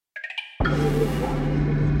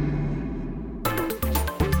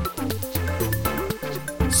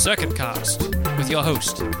Circuit Cast with your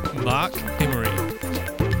host, Mark Emery.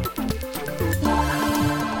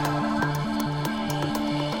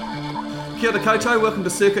 Kia ora koutou, welcome to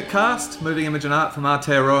Circuit Cast, moving image and art from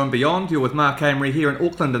Aotearoa and beyond. You're with Mark Emery here in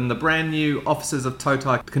Auckland in the brand new offices of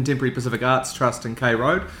Tautai Contemporary Pacific Arts Trust in K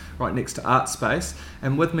Road, right next to Art Space.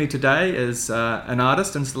 And with me today is an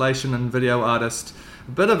artist, installation and video artist,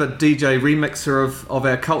 a bit of a DJ remixer of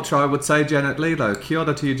our culture, I would say, Janet Lilo. Kia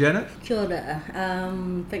ora to you, Janet. Kia ora.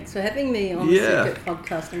 Thanks for having me on the Circuit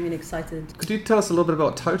Podcast. I'm really excited. Could you tell us a little bit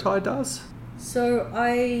about what Tautai does? So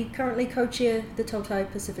I currently co-chair the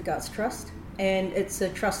Tautai Pacific Arts Trust, and it's a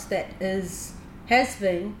trust that has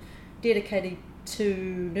been dedicated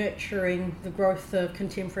to nurturing the growth of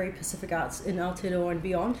contemporary Pacific arts in Aotearoa and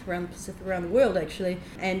beyond, around the world actually.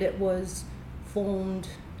 And it was formed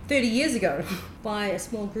 30 years ago by a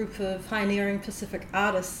small group of pioneering Pacific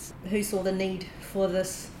artists who saw the need for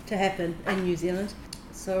this to happen in New Zealand.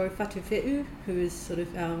 So Whatu Whe'u, who is sort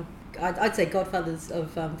of our, I'd say, godfathers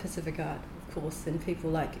of Pacific art, of course, and people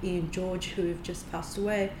like Ian George, who have just passed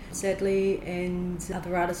away, sadly, and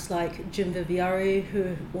other artists like Jim Viviari,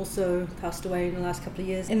 who also passed away in the last couple of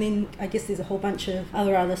years. And then I guess there's a whole bunch of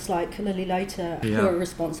other artists like Lily Later who are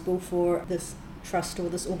responsible for this trust or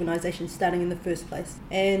this organisation starting in the first place.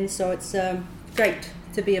 And so it's great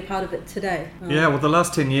to be a part of it today. Well, the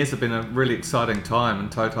last 10 years have been a really exciting time, and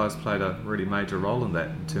Tautai's played a really major role in that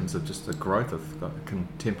in terms of just the growth of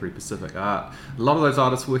contemporary Pacific art. A lot of those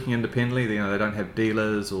artists working independently, they don't have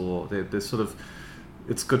dealers, or they're sort of,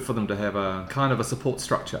 it's good for them to have a kind of a support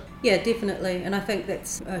structure. Yeah, definitely, and I think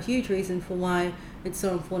that's a huge reason for why it's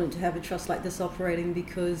so important to have a trust like this operating,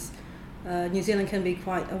 because New Zealand can be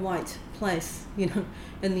quite a white place,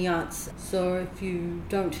 in the arts. So if you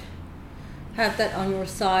don't have that on your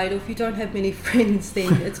side, or if you don't have many friends,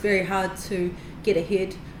 then it's very hard to get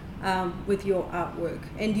ahead with your artwork.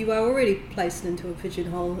 And you are already placed into a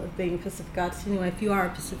pigeonhole of being a Pacific artist anyway, if you are a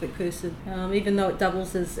Pacific person, even though it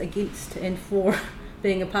doubles as against and for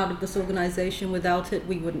being a part of this organisation. Without it,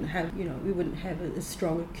 we wouldn't have as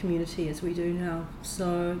strong a community as we do now.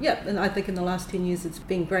 So and I think in the last 10 years it's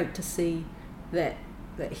been great to see that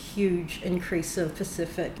huge increase of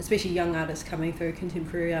Pacific, especially young artists coming through,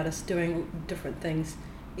 contemporary artists doing different things,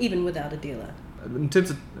 even without a dealer. In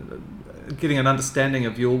terms of getting an understanding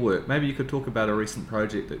of your work, maybe you could talk about a recent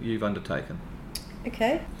project that you've undertaken.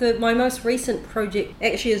 Okay. My most recent project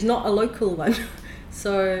actually is not a local one,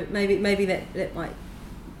 so maybe that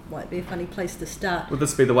might be a funny place to start. Would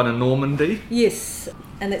this be the one in Normandy? Yes,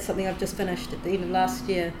 and that's something I've just finished at the end of last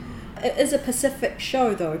year. It is a Pacific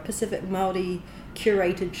show though, Pacific Māori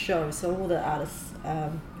curated show, so all the artists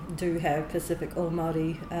do have Pacific or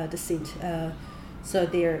Māori descent, so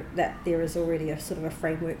there is already a sort of a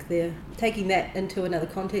framework there. Taking that into another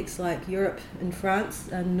context like Europe and France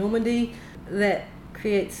and Normandy, that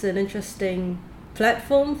creates an interesting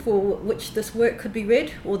platform for which this work could be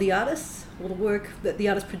read, or the artists, or the work that the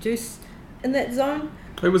artists produce in that zone.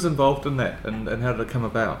 Who was involved in that, and how did it come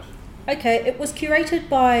about? Okay, it was curated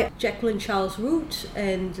by Jacqueline Charles Root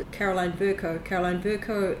and Caroline Vercoe. Caroline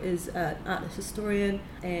Vercoe is an art historian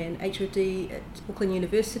and HOD at Auckland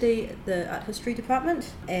University at the Art History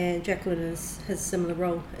Department, and Jacqueline has a similar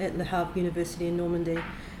role at Le Havre University in Normandy.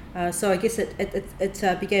 So I guess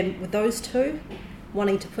it began with those two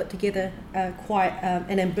wanting to put together quite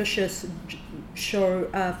an ambitious show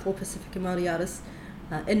for Pacific and Māori artists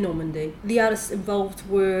in Normandy. The artists involved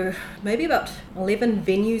were maybe about 11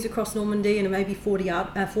 venues across Normandy and maybe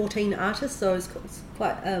 14 artists, so it's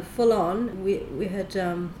quite full on. We had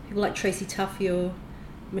people like Tracy Tafio,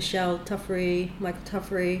 Michelle Tuffery, Michael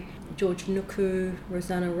Tuffery, George Nuku,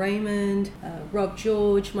 Rosanna Raymond, Rob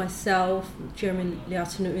George, myself, Jeremy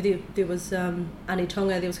Leatanu. There was Ani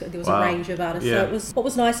Tonga. There was a range of artists. Yeah. So what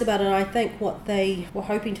was nice about it, I think what they were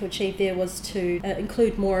hoping to achieve there was to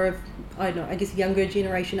include more of, I guess younger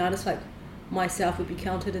generation artists like myself would be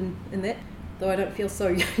counted in that. Though I don't feel so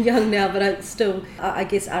young now, but I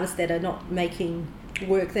guess artists that are not making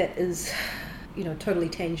work that is, totally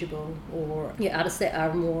tangible, or artists that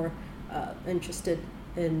are more interested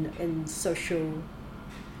in social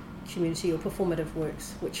community or performative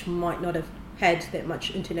works, which might not have had that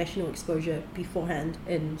much international exposure beforehand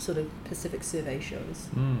in sort of Pacific survey shows.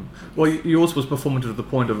 Well, yours was performative to the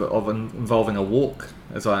point of involving a walk,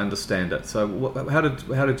 as I understand it. So how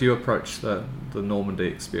did you approach the Normandy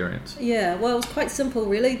experience? Yeah, well, it was quite simple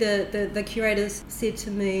really. The curators said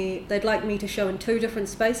to me they'd like me to show in two different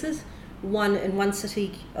spaces. one in one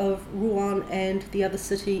city of Rouen and the other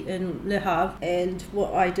city in Le Havre. And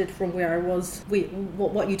what I did from where I was,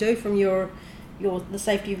 what you do from the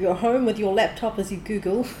safety of your home with your laptop is you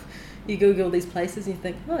Google these places and you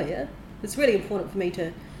think, oh yeah, it's really important for me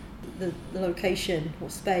to, the location or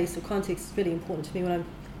space or context is really important to me when I'm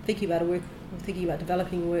thinking about work or thinking about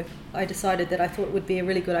developing work. I decided that I thought it would be a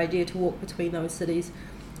really good idea to walk between those cities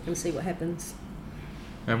and see what happens.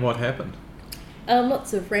 And what happened?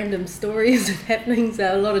 Lots of random stories of happenings,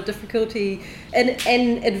 a lot of difficulty and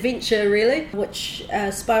adventure really, which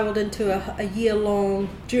spiraled into a year-long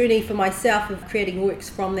journey for myself of creating works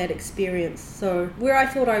from that experience. So where I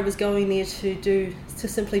thought I was going there to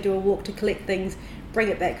simply do a walk to collect things, bring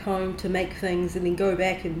it back home to make things and then go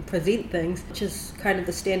back and present things, which is kind of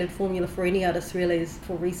the standard formula for any artist really, is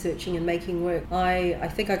for researching and making work. I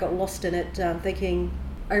think I got lost in it, thinking,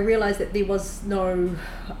 I realised that there was no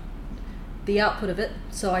the output of it,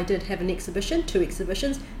 so I did have two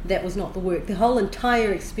exhibitions. That was not the work. The whole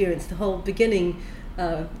entire experience, the whole beginning,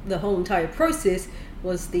 the whole entire process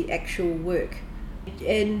was the actual work.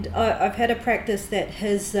 And I've had a practice that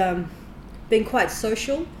has been quite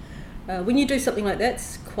social. When you do something like that,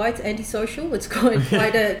 it's quite antisocial. It's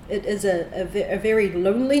it is a very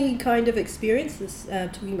lonely kind of experience, this,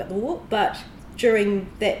 talking about the walk. But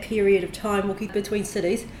during that period of time walking between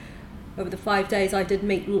cities, over the 5 days, I did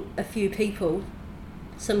meet a few people,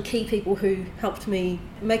 some key people who helped me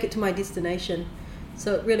make it to my destination.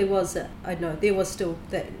 So it really was, there was still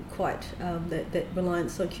that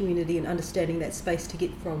reliance on community and understanding that space to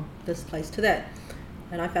get from this place to that.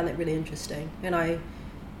 And I found that really interesting. And I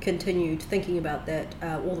continued thinking about that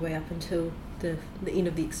all the way up until the end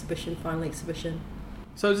of the final exhibition.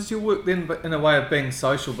 So does your work then, in a way of being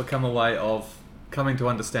social, become a way of coming to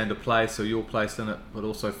understand a place or your place in it, but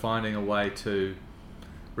also finding a way to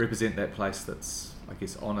represent that place that's, I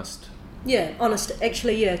guess, honest? Yeah, honest.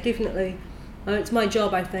 Actually, yeah, definitely. It's my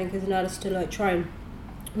job, I think, as an artist to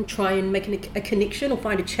try and make a connection or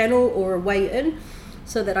find a channel or a way in,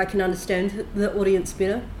 so that I can understand the audience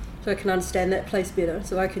better, so I can understand that place better,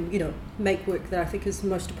 so I can make work that I think is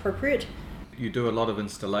most appropriate. You do a lot of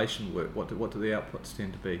installation work. What do the outputs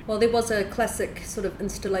tend to be? Well, there was a classic sort of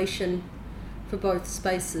installation for both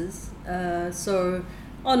spaces. So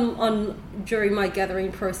during my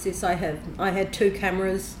gathering process, I had two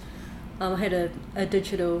cameras. I had a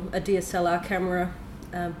DSLR camera,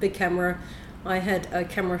 big camera. I had a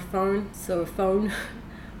camera phone,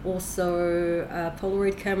 also a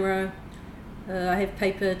Polaroid camera. I have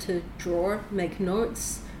paper to draw, make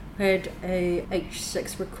notes. I had a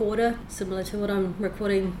H6 recorder, similar to what I'm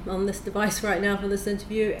recording on this device right now for this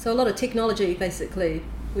interview. So a lot of technology, basically,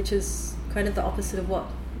 which is kind of the opposite of what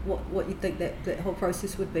you think that whole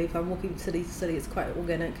process would be. If I'm walking city to city, it's quite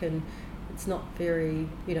organic and it's not very,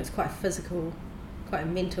 it's quite physical, quite a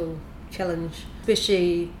mental challenge,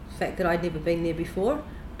 especially the fact that I'd never been there before,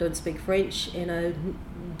 don't speak French, and I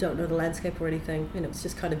don't know the landscape or anything, and it was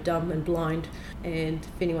just kind of dumb and blind. And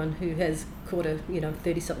if anyone who has caught a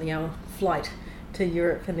 30-something hour flight to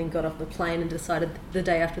Europe and then got off the plane and decided the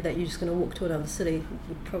day after that you're just going to walk to another city,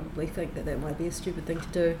 would probably think that might be a stupid thing to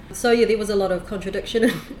do. So yeah, there was a lot of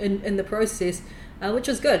contradiction in the process, which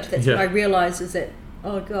was good. That's what I realised, is that,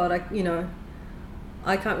 oh God,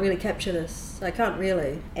 I can't really capture this. I can't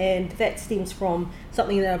really. And that stems from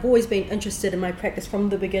something that I've always been interested in my practice from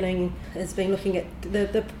the beginning, has been looking at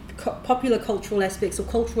the popular cultural aspects or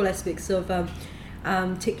cultural aspects of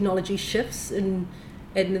technology shifts in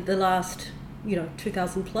the last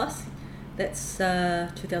 2000 plus. That's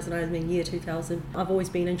 2000, I mean year 2000. I've always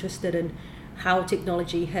been interested in how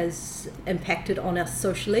technology has impacted on us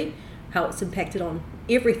socially, how it's impacted on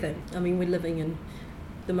everything. I mean, we're living in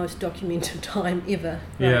the most documented time ever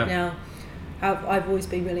right now. I've always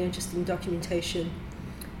been really interested in documentation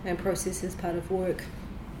and process as part of work,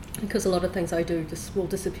 because a lot of things I do just will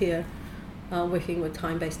disappear working with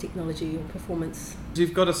time-based technology or performance.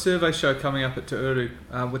 You've got a survey show coming up at Te Uru,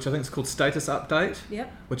 which I think is called Status Update,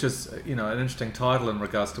 which is an interesting title in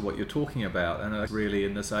regards to what you're talking about, and it's really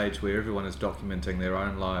in this age where everyone is documenting their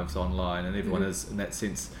own lives online and everyone is, in that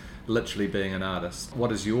sense, literally being an artist.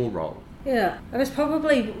 What is your role? Yeah, it was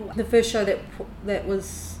probably the first show that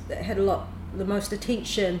had the most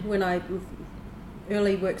attention when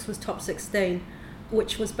early works was Top 16,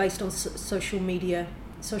 which was based on social media,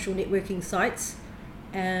 social networking sites.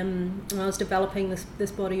 And I was developing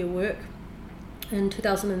this body of work in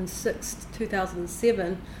 2006,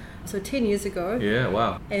 2007, so 10 years ago. Yeah,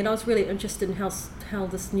 wow. And I was really interested in how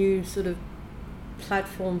this new sort of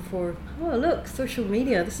platform for, oh look, social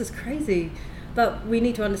media, this is crazy. But we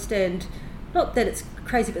need to understand, not that it's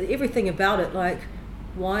crazy, but everything about it, like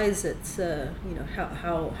why is it,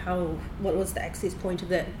 what was the access point of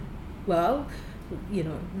that? Well,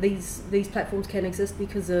 these platforms can exist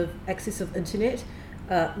because of access of internet,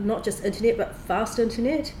 not just internet, but fast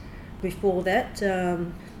internet. Before that,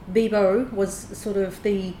 Bebo was sort of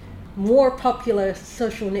the more popular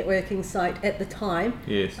social networking site at the time.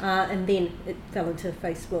 Yes. And then it fell into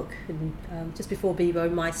Facebook, and just before Bebo,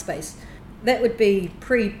 MySpace. That would be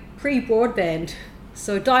pre-broadband,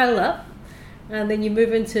 so dial-up, and then you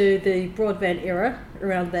move into the broadband era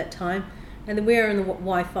around that time, and then we're in the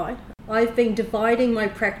Wi-Fi. I've been dividing my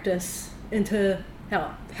practice into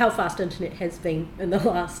how fast internet has been in the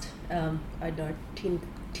last, 10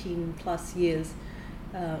 plus years.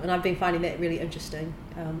 And I've been finding that really interesting,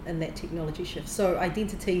 and that technology shift. So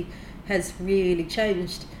identity has really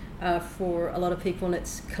changed for a lot of people, and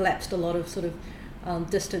it's collapsed a lot of sort of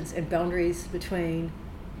distance and boundaries between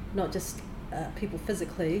not just people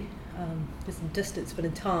physically, just in distance, but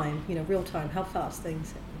in time, real time, how fast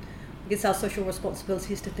things happen. I guess our social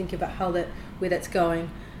responsibility is to think about where that's going.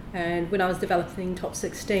 And when I was developing Top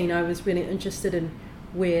 16, I was really interested in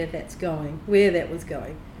where that was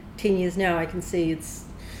going. 10 years now, I can see it's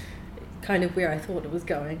kind of where I thought it was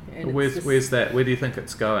going. And where's that? Where do you think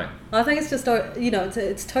it's going? I think it's just,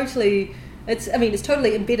 it's totally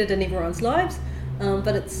embedded in everyone's lives,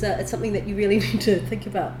 but it's something that you really need to think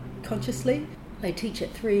about consciously. I teach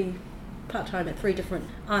part-time at 3 different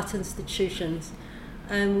art institutions,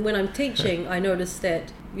 and when I'm teaching, I notice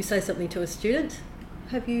that you say something to a student,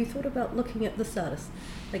 have you thought about looking at this artist?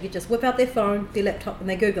 They could just whip out their phone, their laptop, and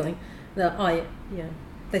they're Googling.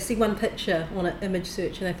 They see one picture on an image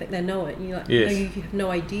search and they think they know it. And you're like, yes. No, you have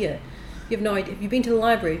no idea. You have no idea. Have you been to the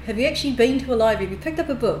library? Have you actually been to a library? Have you picked up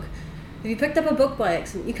a book? Have you picked up a book by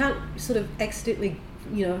accident? You can't sort of accidentally,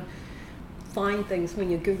 find things when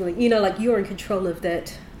you're Googling. You're in control of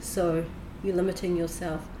that, so you're limiting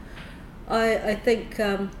yourself. I think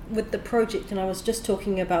with the project, and I was just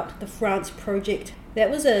talking about the France project, that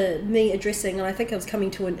was me addressing, and I think I was coming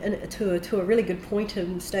to a really good point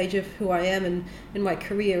and stage of who I am in my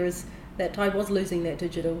career, is that I was losing that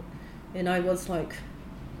digital, and I was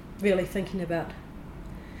really thinking about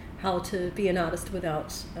how to be an artist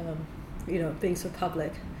without being so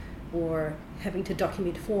public, or having to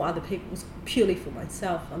document for other people. It was purely for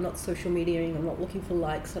myself. I'm not social mediaing, I'm not looking for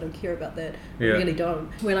likes, I don't care about that. Yeah. I really don't.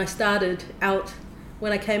 When I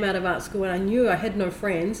came out of art school, and I knew I had no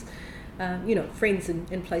friends, friends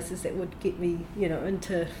in places that would get me,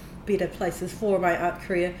 into better places for my art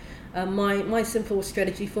career. My simple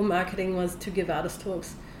strategy for marketing was to give artist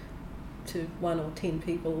talks to 1 or 10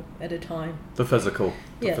 people at a time. The physical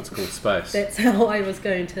space. That's how I was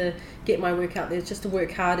going to get my work out there, just to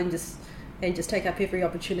work hard and just take up every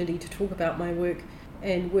opportunity to talk about my work.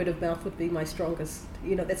 And word of mouth would be my strongest.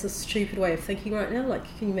 That's a stupid way of thinking right now.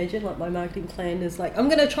 Can you imagine? My marketing plan is I'm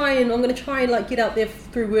going to try and get out there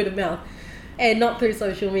through word of mouth, and not through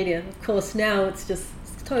social media. Of course, now it's just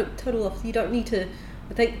total off. You don't need to.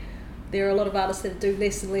 I think there are a lot of artists that do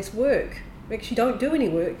less and less work. Actually, don't do any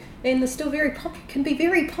work, and they're still can be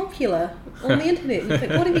very popular on the internet. You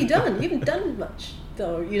think, what have you done? You haven't done much,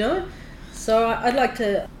 though. So I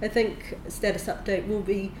think Status Update will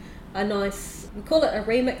be a nice, we call it a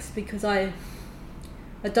remix, because I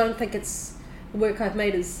don't think it's the work I've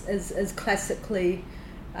made is classically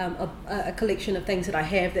a collection of things that I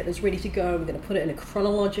have that is ready to go. I'm going to put it in a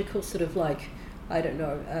chronological sort of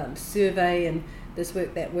survey, and this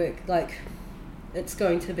work, that work. It's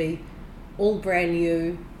going to be all brand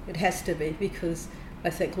new. It has to be, because I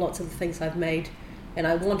think lots of the things I've made, and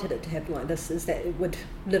I wanted it to happen like this, is that it would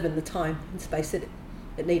live in the time and space that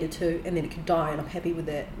it needed to, and then it could die, and I'm happy with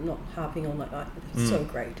that. I'm not harping on it's so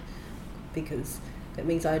great, because it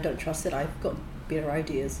means I don't trust that I've got better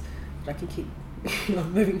ideas that I can keep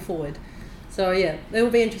moving forward. So yeah, it will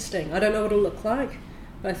be interesting. I don't know what it'll look like,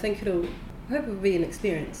 but I hope it will be an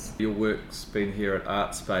experience. Your work's been here at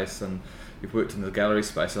Art Space, and you've worked in the gallery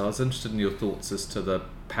space. I was interested in your thoughts as to the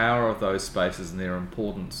power of those spaces and their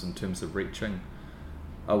importance in terms of reaching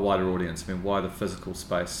a wider audience. Why the physical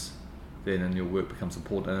space then in your work becomes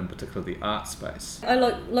important, and in particular the art space. I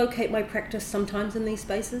locate my practice sometimes in these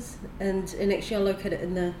spaces, and actually I locate it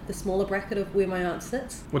in the smaller bracket of where my art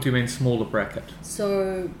sits. What do you mean smaller bracket?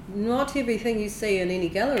 So not everything you see in any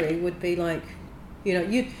gallery would be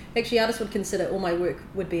artists would consider all my work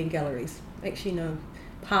would be in galleries. Actually no,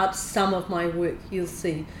 some of my work you'll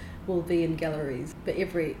see will be in galleries, but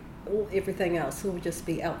everything else will just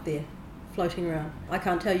be out there floating around. I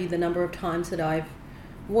can't tell you the number of times that I've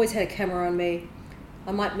always had a camera on me.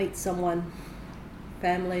 I might meet someone,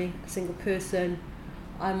 family, a single person.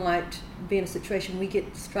 I might be in a situation,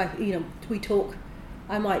 we talk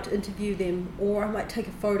I might interview them, or I might take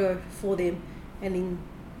a photo for them, and then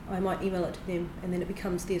I might email it to them, and then it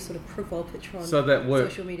becomes their sort of profile picture on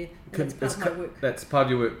social media. And that's part of my work. That's part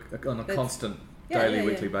of your work on a constant daily,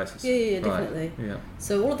 weekly basis. Yeah, right. Definitely. Yeah.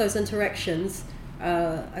 So all of those interactions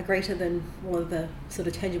are greater than all of the sort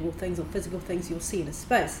of tangible things or physical things you'll see in a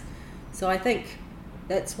space. So I think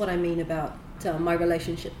that's what I mean about my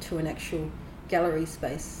relationship to an actual gallery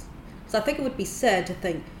space. So I think it would be sad to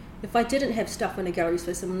think if I didn't have stuff in a gallery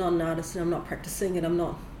space, I'm not an artist and I'm not practicing and I'm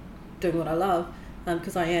not doing what I love,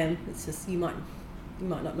 because I am. It's just you might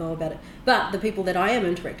not know about it. But the people that I am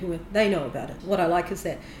interacting with, they know about it. What I like is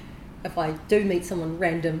that if I do meet someone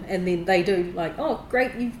random and then they do like, oh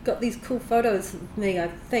great, you've got these cool photos of me, I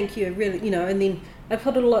thank you, really, and then I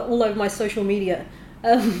put it all over my social media,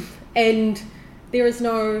 and there is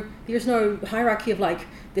no hierarchy of like,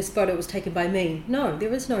 this photo was taken by me. No,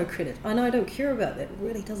 there is no credit, and I don't care about that. It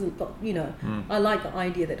really doesn't, but I like the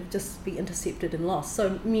idea that it would just be intercepted and lost. There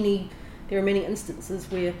are many instances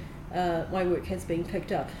where my work has been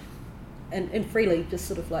picked up and freely just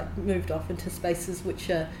sort of like moved off into spaces which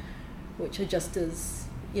are just as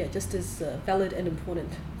valid and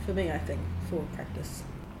important for me, I think, for practice.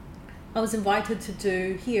 I was invited to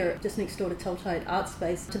do here, just next door to Tautide Art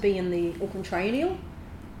Space, to be in the Auckland Triennial,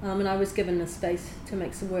 and I was given a space to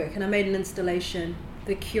make some work, and I made an installation.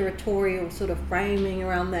 The curatorial sort of framing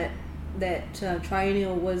around that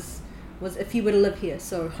triennial was if you were to live here,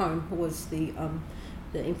 so home was the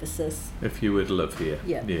emphasis. If you were to live here,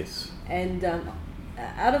 yeah. Yes. And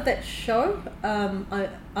out of that show,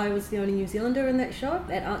 I was the only New Zealander in that show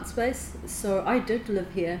at Art Space, so I did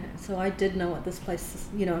live here, so I did know what this place is,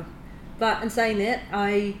 But in saying that,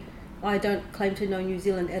 I don't claim to know New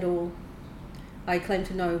Zealand at all. I claim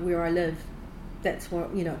to know where I live. That's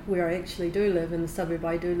where I actually do live, in the suburb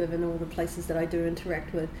I do live in, all the places that I do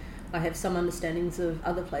interact with. I have some understandings of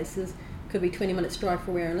other places. Could be 20 minutes drive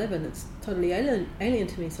from where I live, and it's totally alien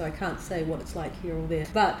to me, so I can't say what it's like here or there.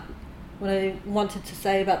 But what I wanted to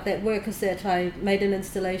say about that work is that I made an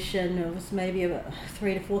installation. It was maybe a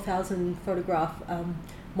 3,000 to 4,000 photograph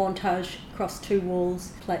montage across 2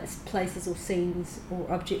 walls, places or scenes or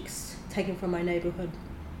objects taken from my neighbourhood.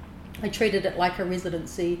 I treated it like a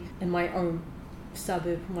residency in my own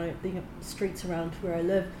suburb, the streets around where I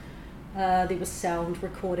live. There was sound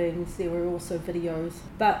recordings, there were also videos.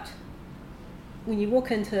 But when you walk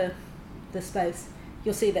into the space,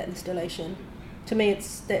 you'll see that installation. To me,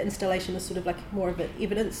 that installation is sort of like more of an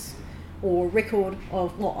evidence or record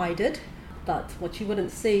of what I did. But what you wouldn't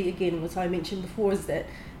see, again, as I mentioned before, is that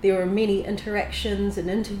there were many interactions and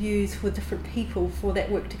interviews with different people for that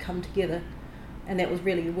work to come together. And that was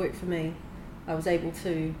really the work for me. I was able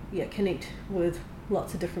to connect with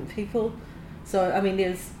lots of different people. So, I mean,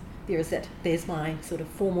 there's my sort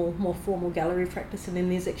of more formal gallery practice, and then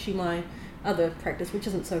there's actually my other practice, which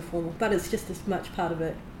isn't so formal, but it's just as much part of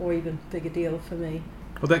it, or even bigger deal for me.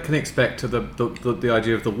 Well, that connects back to the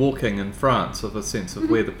idea of the walking in France, of a sense of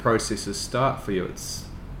where the processes start for you. It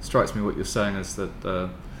strikes me what you're saying is that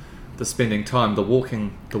the spending time, the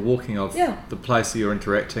walking of the place that you're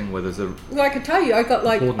interacting with is a. Well, I could tell you, I got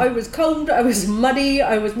I was cold, I was muddy,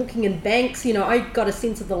 I was walking in banks. I got a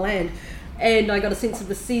sense of the land, and I got a sense of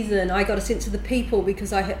the season. I got a sense of the people,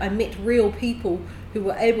 because I met real people who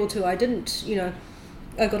were able to. I didn't,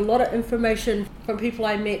 I got a lot of information from people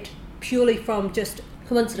I met purely from just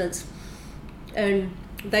coincidence, and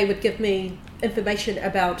they would give me information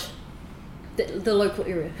about the local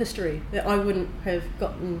area history that I wouldn't have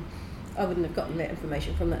gotten that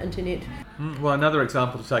information from the internet. Well, another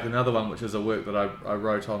example, to take another one, which is a work that I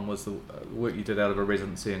wrote on, was the work you did out of a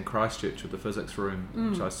residency in Christchurch with the physics room,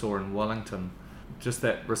 which I saw in Wellington. Just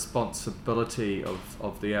that responsibility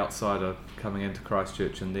of the outsider coming into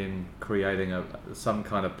Christchurch and then creating some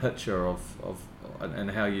kind of picture of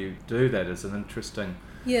and how you do that is an interesting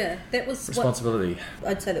that was responsibility.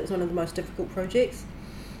 I'd say that was one of the most difficult projects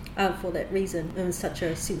for that reason. It was such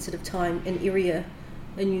a sensitive time and area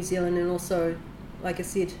in New Zealand, and also, like I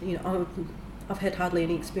said, I've had hardly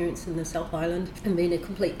any experience in the South Island, and being a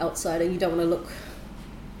complete outsider, you don't want to look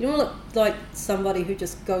like somebody who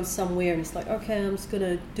just goes somewhere and it's like, okay, I'm just going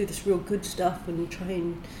to do this real good stuff and try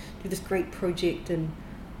and do this great project, and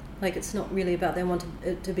it's not really about that. I want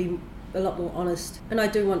it to be a lot more honest, and I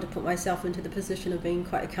do want to put myself into the position of being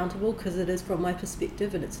quite accountable, because it is from my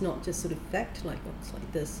perspective and it's not just sort of fact, like it's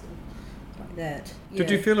like this, like that. Did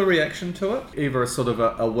you feel a reaction to it? Either a sort of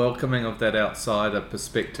a welcoming of that outsider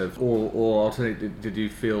perspective, or alternatively, did you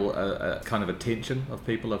feel a kind of a tension of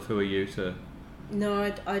people of who are you to?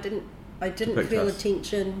 No, I didn't feel a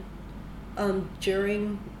tension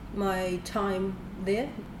during my time there.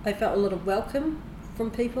 I felt a lot of welcome from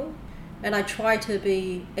people. And I try to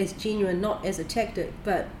be as genuine, not as a tactic,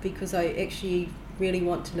 but because I actually really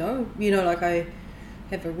want to know. Like I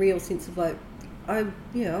have a real sense of like, I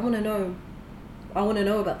want to know. I want to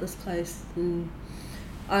know about this place, and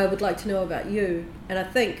I would like to know about you. And I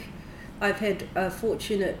think I've had a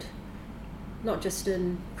fortunate, not just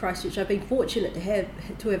in Christchurch, I've been fortunate to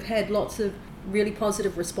have had lots of really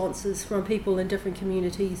positive responses from people in different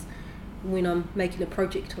communities when I'm making a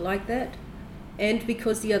project like that. And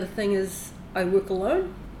because the other thing is I work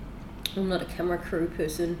alone, I'm not a camera crew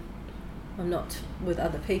person, I'm not with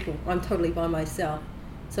other people, I'm totally by myself.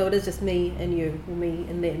 So it is just me and you, or me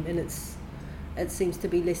and them, and it seems to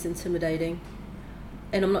be less intimidating.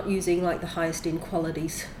 And I'm not using like the highest end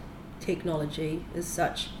qualities technology as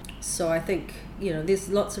such. So I think, there's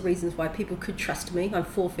lots of reasons why people could trust me. I'm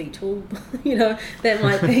 4 feet tall, that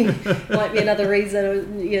might be another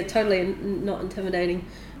reason. Yeah, totally not intimidating.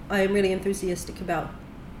 I am really enthusiastic about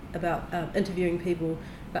interviewing people,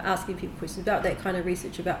 about asking people questions, about that kind of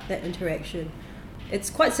research, about that interaction. It's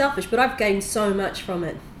quite selfish, but I've gained so much from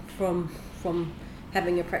it, from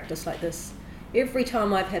having a practice like this. Every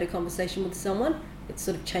time I've had a conversation with someone, it's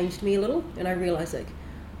sort of changed me a little, and I realise I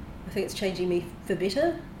think it's changing me for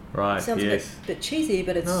better. Right, it sounds yes. a bit cheesy,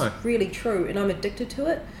 but it's really true, and I'm addicted to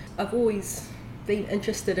it. I've always been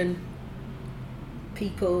interested in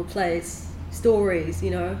people, place, stories,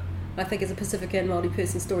 I think as a Pacifica and Māori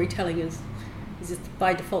person, storytelling is just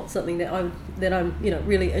by default something that I'm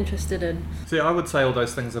really interested in. See, I would say all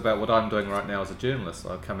those things about what I'm doing right now as a journalist.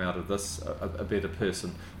 I've come out of this a better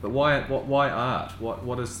person. But why art?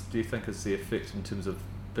 What do you think is the effect in terms of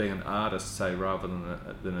being an artist, say, rather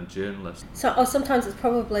than a journalist? So sometimes it's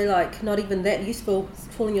probably like not even that useful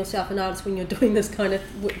calling yourself an artist when you're doing this kind of.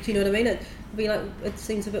 Do you know what I mean? It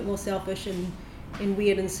seems a bit more selfish and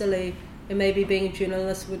weird and silly. And maybe being a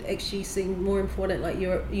journalist would actually seem more important. Like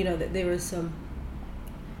that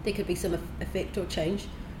there could be some effect or change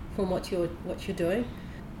from what you're doing.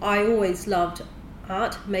 I always loved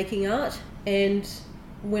art, making art, and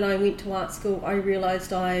when I went to art school, I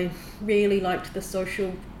realised I really liked the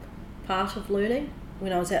social part of learning.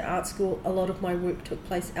 When I was at art school, a lot of my work took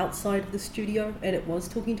place outside of the studio, and it was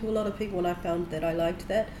talking to a lot of people, and I found that I liked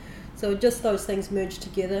that. So just those things merged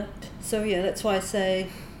together. So yeah, that's why I say,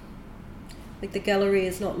 like, the gallery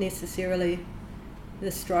is not necessarily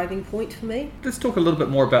the striving point for me. Let's talk a little bit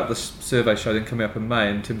more about this survey show then coming up in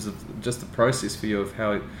May, in terms of just the process for you of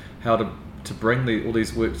how to bring all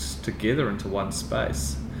these works together into one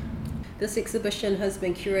space. This exhibition has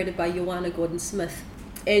been curated by Ioana Gordon-Smith,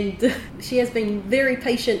 and she has been very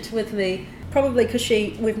patient with me, probably because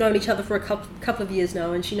we've known each other for a couple of years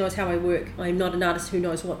now, and she knows how I work. I'm not an artist who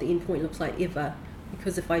knows what the end point looks like ever,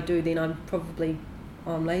 because if I do, then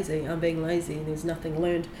I'm lazy, I'm being lazy, and there's nothing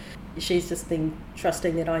learned. She's just been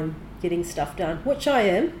trusting that I'm getting stuff done, which I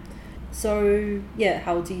am. So yeah,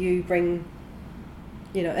 how do you bring,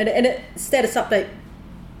 and a status update,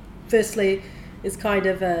 firstly, is kind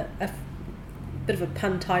of a bit of a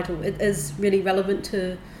pun title. It is really relevant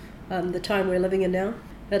to the time we're living in now,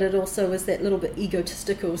 but it also is that little bit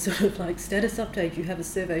egotistical sort of like, status update, you have a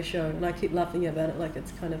survey show, and I keep laughing about it like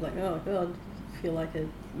it's kind of like, oh god,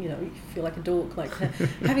 you feel like a dork, like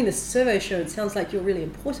having this survey show, it sounds like you're really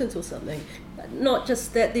important or something. Not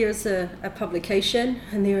just that there's a publication,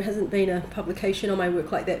 and there hasn't been a publication on my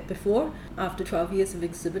work like that before after 12 years of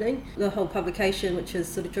exhibiting. The whole publication, which is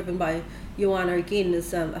sort of driven by Ioana again,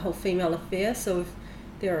 is a whole female affair. So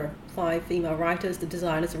there are 5 female writers, the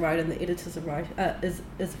designer's a writer, and the editor's is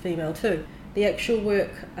a female too. The actual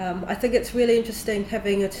work, I think it's really interesting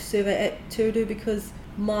having a survey at Tudu, because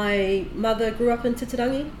my mother grew up in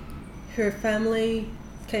Titirangi. Her family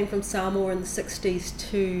came from Samoa in the 60s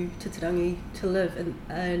to Titirangi to live,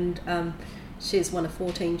 and she's one of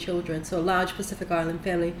 14 children, so a large Pacific Island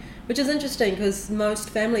family, which is interesting because most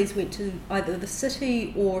families went to either the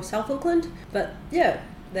city or South Auckland, but yeah,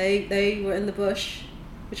 they were in the bush,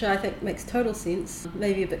 which I think makes total sense.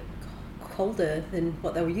 Maybe a bit colder than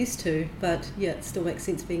what they were used to, but yeah, it still makes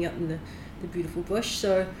sense being up in the beautiful bush.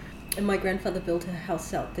 So, and my grandfather built a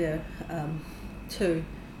house out there too.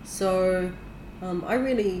 So I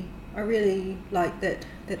really like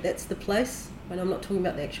that's the place. And I'm not talking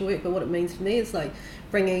about the actual work, but what it means for me is like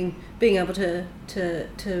being able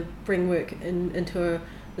to bring work into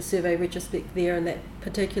a survey retrospect there in that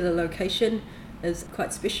particular location is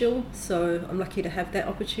quite special. So I'm lucky to have that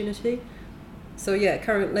opportunity. So yeah,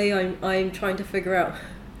 currently I'm trying to figure out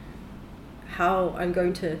how I'm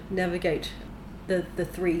going to navigate the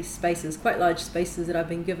 3 spaces, quite large spaces that I've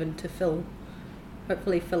been given to fill.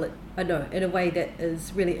 Hopefully fill it, I know, in a way that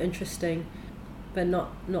is really interesting but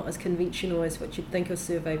not as conventional as what you'd think a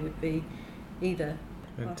survey would be either.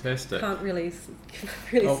 Fantastic. Can't really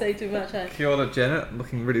say too much. Kia ora, Janet.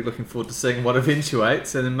 Really looking forward to seeing what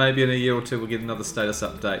eventuates, and then maybe in a year or two we'll get another status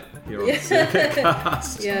update here on Circuit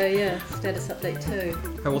Cast. Yeah, status update too.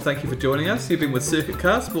 Okay, well, thank you for joining us. You've been with Circuit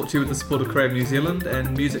Cast, brought to you with the support of Crave New Zealand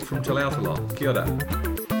and music from Te Autala. Kia ora.